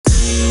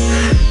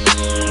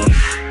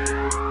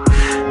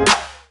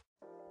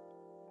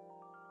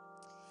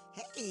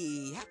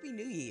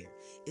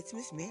it's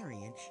Miss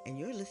Marion, and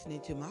you're listening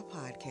to my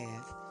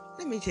podcast.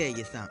 Let me tell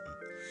you something.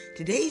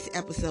 Today's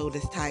episode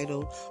is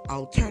titled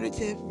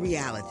Alternative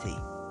Reality.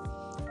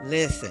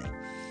 Listen,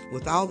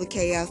 with all the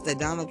chaos that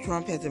Donald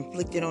Trump has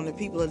inflicted on the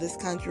people of this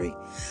country,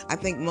 I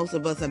think most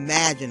of us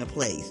imagine a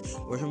place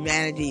where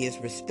humanity is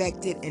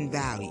respected and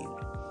valued.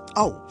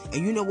 Oh, and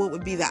you know what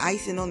would be the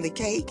icing on the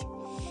cake?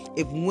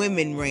 If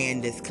women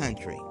ran this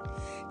country.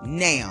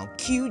 Now,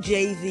 cue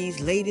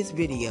Jay-Z's latest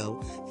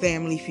video,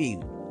 Family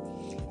Feud.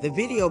 The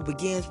video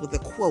begins with a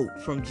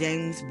quote from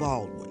James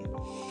Baldwin.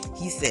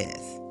 He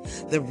says,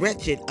 "The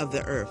wretched of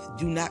the earth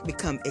do not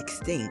become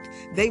extinct.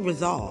 They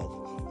resolve,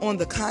 on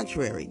the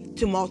contrary,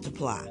 to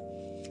multiply.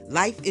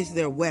 Life is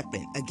their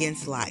weapon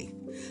against life.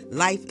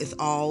 Life is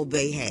all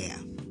they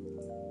have."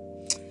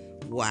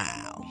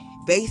 Wow.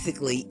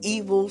 Basically,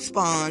 evil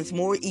spawns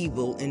more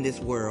evil in this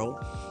world,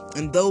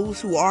 and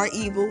those who are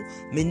evil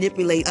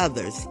manipulate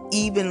others,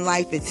 even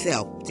life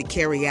itself, to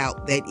carry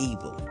out that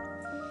evil.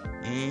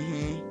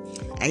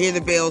 I hear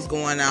the bells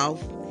going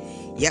off.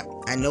 Yep,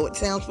 I know it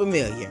sounds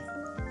familiar.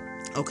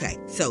 Okay,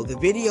 so the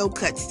video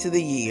cuts to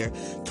the year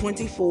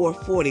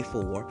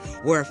 2444,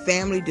 where a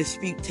family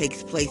dispute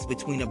takes place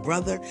between a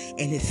brother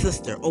and his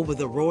sister over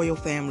the royal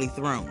family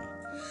throne.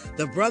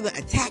 The brother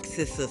attacks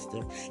his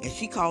sister, and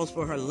she calls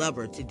for her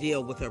lover to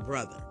deal with her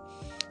brother.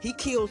 He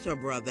kills her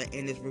brother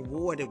and is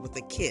rewarded with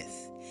a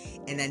kiss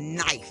and a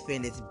knife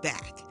in his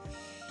back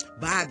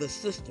by the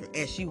sister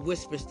as she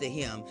whispers to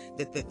him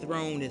that the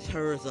throne is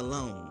hers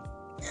alone.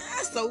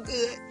 So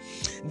good.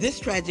 This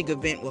tragic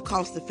event will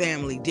cost the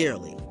family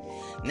dearly.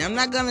 Now, I'm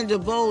not going to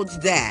divulge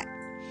that.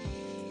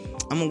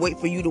 I'm going to wait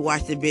for you to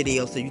watch the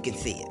video so you can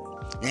see it.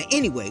 Now,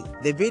 anyway,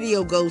 the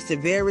video goes to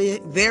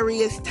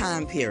various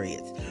time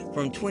periods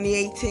from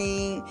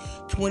 2018,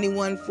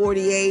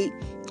 2148,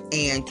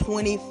 and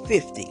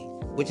 2050,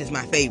 which is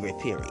my favorite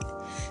period.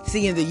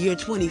 See, in the year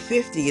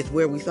 2050 is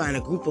where we find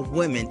a group of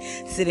women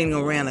sitting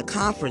around a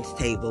conference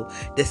table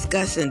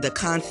discussing the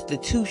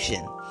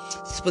Constitution,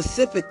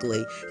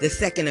 specifically the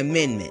Second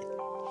Amendment.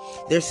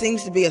 There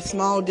seems to be a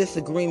small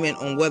disagreement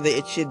on whether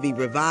it should be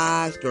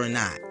revised or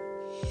not.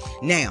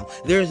 Now,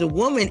 there is a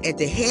woman at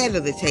the head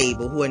of the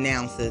table who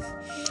announces,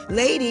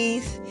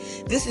 "Ladies,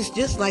 this is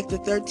just like the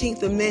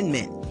 13th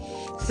Amendment.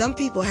 Some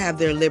people have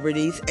their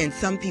liberties and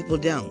some people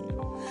don't.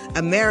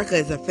 America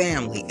is a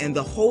family, and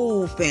the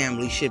whole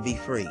family should be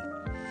free."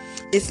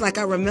 It's like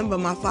I remember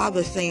my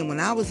father saying when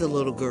I was a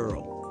little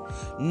girl,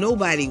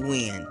 nobody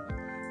wins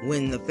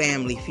when the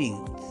family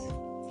feuds.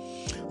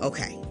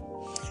 Okay,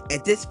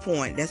 at this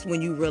point, that's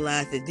when you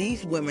realize that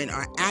these women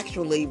are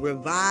actually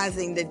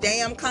revising the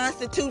damn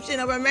Constitution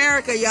of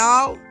America,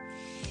 y'all.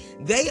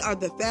 They are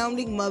the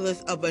founding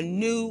mothers of a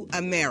new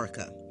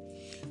America.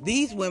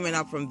 These women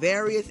are from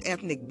various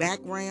ethnic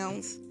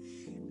backgrounds.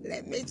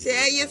 Let me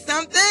tell you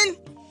something.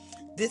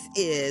 This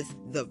is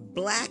the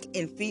black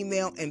and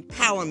female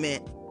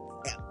empowerment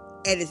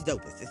at its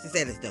dopest. It's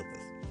at its dopest.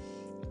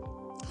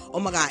 Oh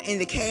my God. And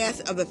the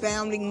cast of the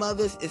founding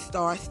mothers is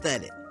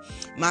star-studded.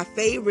 My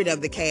favorite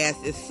of the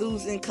cast is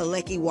Susan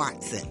Kalecki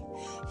Watson.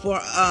 For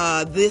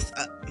This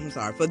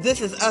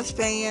Is Us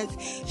fans,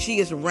 she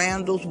is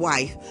Randall's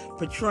wife,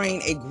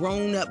 portraying a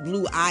grown-up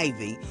Blue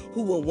Ivy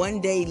who will one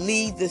day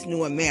lead this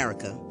new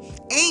America.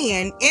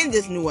 And in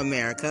this new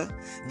America,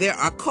 there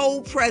are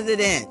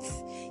co-presidents.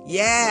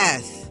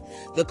 Yes,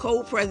 the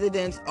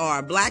co-presidents are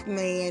a black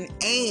man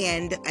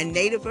and a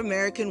Native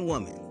American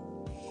woman.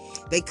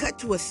 They cut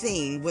to a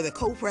scene where the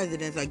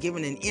co-presidents are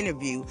giving an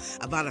interview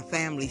about a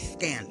family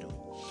scandal.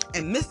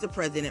 And Mr.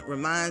 President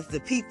reminds the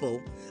people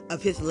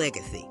of his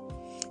legacy.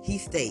 He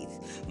states,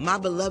 "My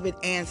beloved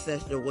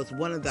ancestor was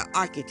one of the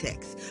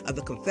architects of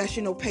the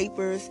Confessional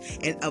Papers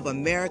and of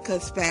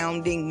America's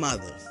founding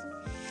mothers.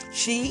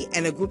 She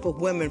and a group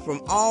of women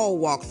from all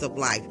walks of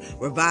life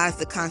revised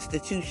the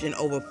Constitution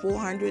over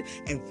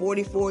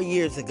 444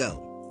 years ago.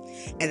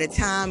 At a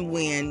time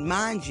when,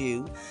 mind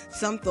you,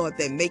 some thought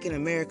that making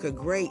America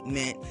great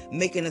meant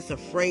making us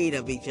afraid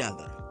of each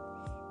other."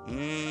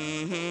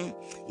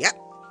 Yep,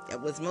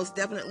 that was most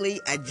definitely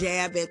a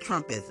jab at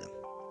Trumpism.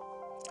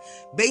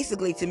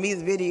 Basically, to me,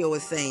 the video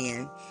is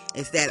saying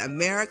is that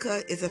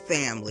America is a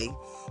family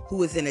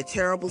who is in a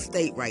terrible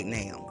state right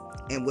now.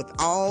 And with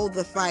all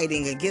the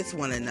fighting against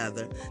one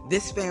another,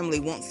 this family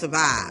won't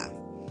survive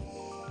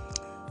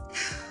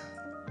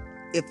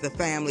if the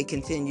family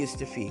continues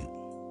to feud.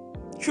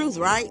 Truth,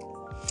 right?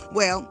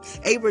 Well,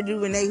 Ava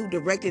DuVernay, who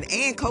directed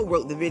and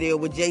co-wrote the video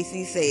with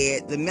JC,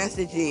 said, "The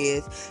message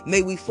is,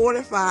 may we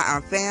fortify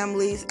our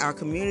families, our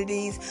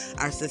communities,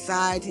 our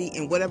society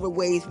in whatever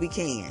ways we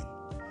can."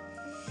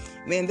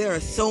 Man, there are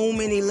so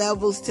many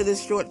levels to this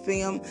short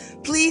film.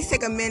 Please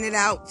take a minute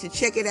out to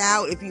check it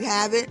out if you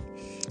haven't.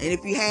 And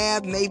if you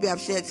have, maybe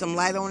I've shed some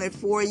light on it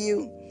for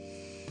you.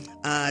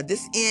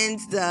 This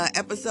ends the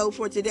episode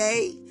for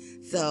today.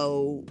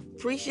 So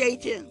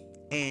appreciate you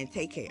and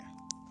take care.